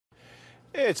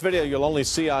It's video you'll only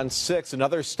see on 6.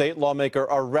 Another state lawmaker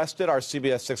arrested. Our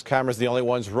CBS 6 cameras, the only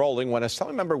ones rolling, when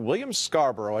Assemblyman William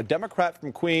Scarborough, a Democrat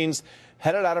from Queens,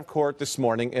 headed out of court this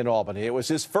morning in Albany. It was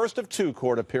his first of 2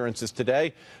 court appearances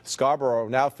today. Scarborough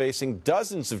now facing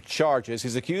dozens of charges.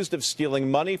 He's accused of stealing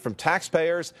money from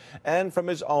taxpayers and from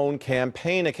his own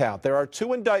campaign account. There are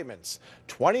 2 indictments,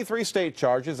 23 state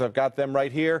charges, I've got them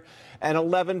right here, and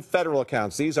 11 federal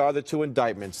accounts. These are the 2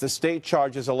 indictments. The state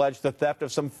charges allege the theft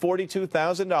of some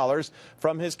 $42,000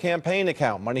 from his campaign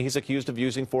account, money he's accused of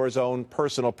using for his own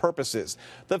personal purposes.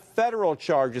 The federal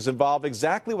charges involve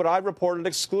exactly what I reported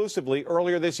exclusively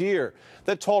earlier this year.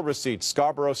 The toll receipts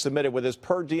Scarborough submitted with his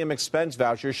per diem expense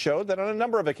voucher showed that on a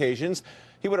number of occasions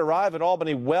he would arrive in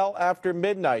Albany well after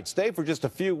midnight, stay for just a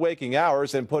few waking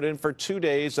hours, and put in for 2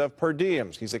 days of per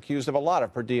diems. He's accused of a lot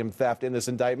of per diem theft in this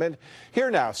indictment. Here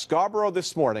now, Scarborough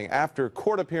this morning after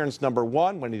court appearance number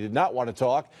 1 when he did not want to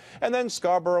talk, and then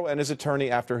Scarborough and his attorney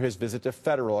after his visit to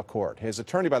federal court. His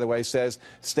attorney, by the way, says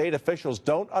state officials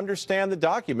don't understand the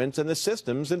documents and the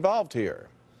systems involved here.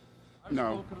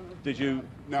 No. Did you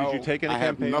take any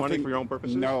campaign money for your own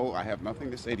purposes? No, I have nothing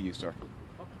to say to you, sir.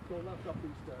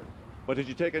 But did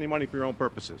you take any money for your own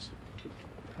purposes?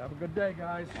 Have a good day,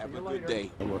 guys. Have a good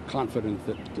day. We're confident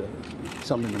that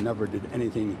Assemblyman never did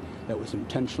anything that was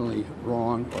intentionally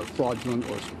wrong or fraudulent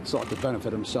or sought to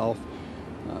benefit himself.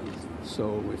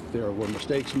 So if there were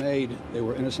mistakes made, they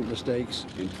were innocent mistakes.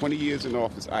 In 20 years in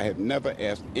office, I have never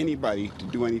asked anybody to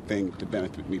do anything to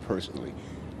benefit me personally.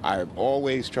 I have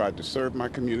always tried to serve my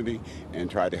community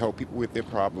and tried to help people with their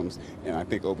problems, and I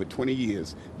think over 20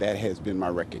 years, that has been my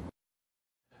record.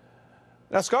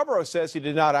 Now, Scarborough says he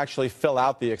did not actually fill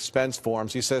out the expense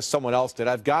forms. He says someone else did.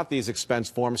 I've got these expense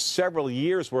forms, several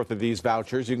years worth of these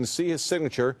vouchers. You can see his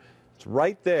signature. It's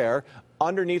right there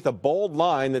underneath a bold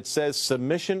line that says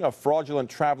submission of fraudulent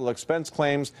travel expense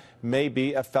claims may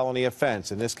be a felony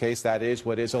offense. In this case, that is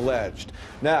what is alleged.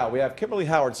 Now, we have Kimberly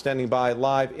Howard standing by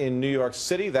live in New York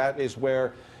City. That is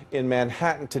where in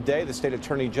Manhattan today, the state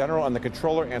attorney general and the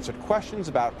comptroller answered questions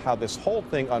about how this whole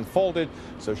thing unfolded.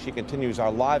 So she continues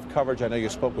our live coverage. I know you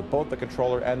spoke with both the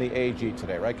comptroller and the AG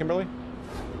today, right, Kimberly?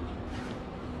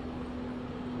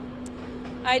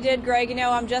 I did, Greg. You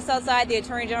know, I'm just outside the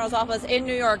Attorney General's office in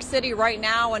New York City right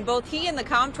now, and both he and the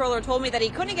Comptroller told me that he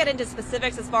couldn't get into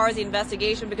specifics as far as the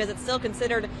investigation because it's still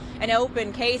considered an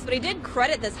open case, but he did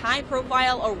credit this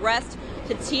high-profile arrest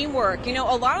to teamwork. You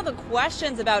know, a lot of the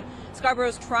questions about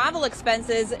Scarborough's travel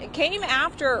expenses came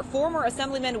after former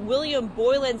Assemblyman William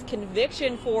Boylan's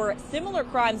conviction for similar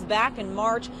crimes back in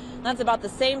March. That's about the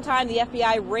same time the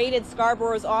FBI raided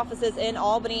Scarborough's offices in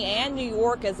Albany and New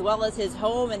York, as well as his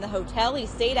home and the hotel he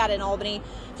stayed at in Albany.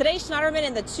 Today, Schneiderman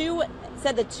and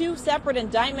said the 2 separate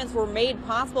indictments were made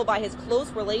possible by his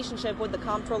close relationship with the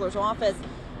Comptroller's office,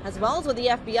 as well as with the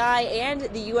FBI and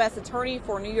the U.S. Attorney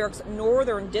for New York's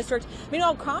Northern District.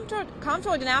 Meanwhile,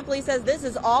 Comptroller DiNapoli says this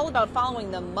is all about following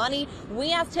the money.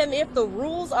 We asked him if the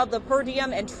rules of the per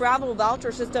diem and travel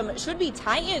voucher system should be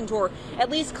tightened or at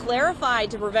least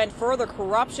clarified to prevent further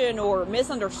corruption or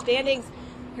misunderstandings.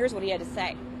 Here's what he had to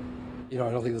say. You know,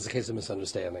 I don't think this is a case of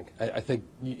misunderstanding. I think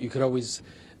you could always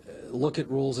look at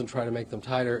rules and try to make them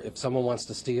tighter. If someone wants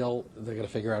to steal, they're going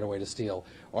to figure out a way to steal.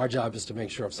 Our job is to make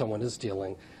sure if someone is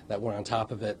stealing, that we're on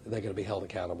top of it, they're going to be held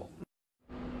accountable.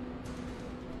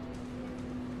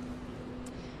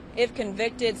 If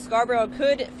convicted, Scarborough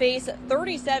could face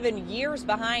 37 years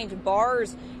behind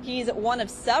bars. He's one of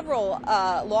several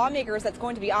lawmakers that's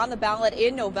going to be on the ballot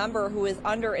in November who is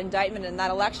under indictment, and that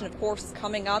election, of course, is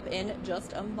coming up in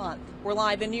just a month. We're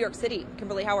live in New York City.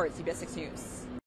 Kimberly Howard, CBS 6 News.